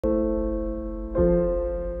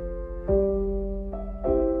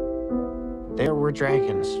There were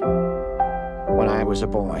dragons when I was a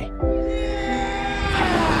boy.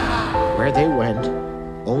 Where they went,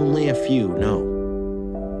 only a few know.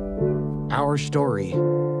 Our story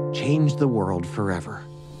changed the world forever.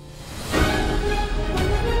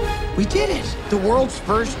 We did it! The world's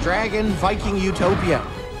first dragon Viking utopia.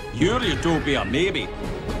 Your utopia, maybe.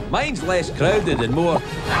 Mine's less crowded and more...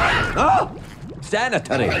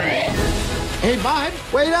 sanitary. Hey, bud,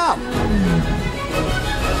 wait up!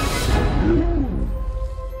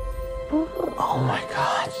 Oh my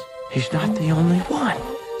God, he's not the only one.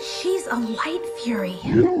 She's a light fury.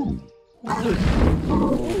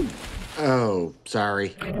 Oh,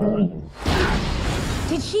 sorry.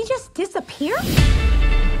 Did she just disappear?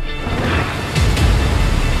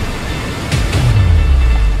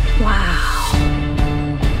 Wow.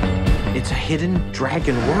 It's a hidden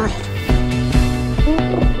dragon world.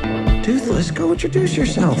 Toothless, go introduce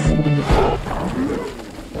yourself.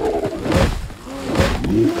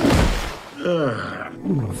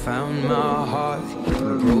 Found my heart,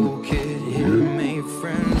 broke it, here, made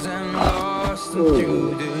friends and lost them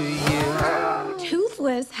through the years.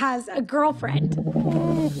 Toothless has a girlfriend.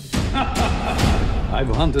 I've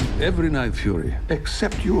hunted every Night Fury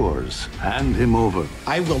except yours. Hand him over.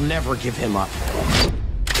 I will never give him up.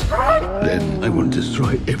 Then I will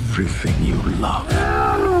destroy everything you love.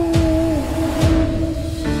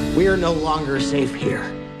 We are no longer safe here.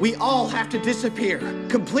 We all have to disappear,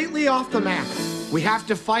 completely off the map. We have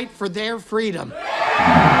to fight for their freedom. Come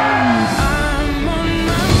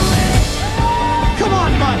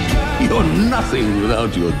on, bud! You're nothing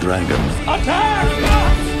without your dragons. Attack!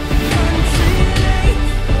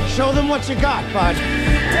 Show them what you got, bud.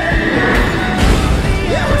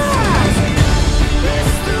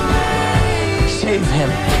 Save him.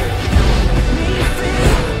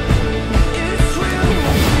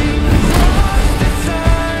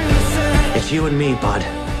 It's you and me, bud.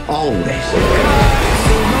 Always.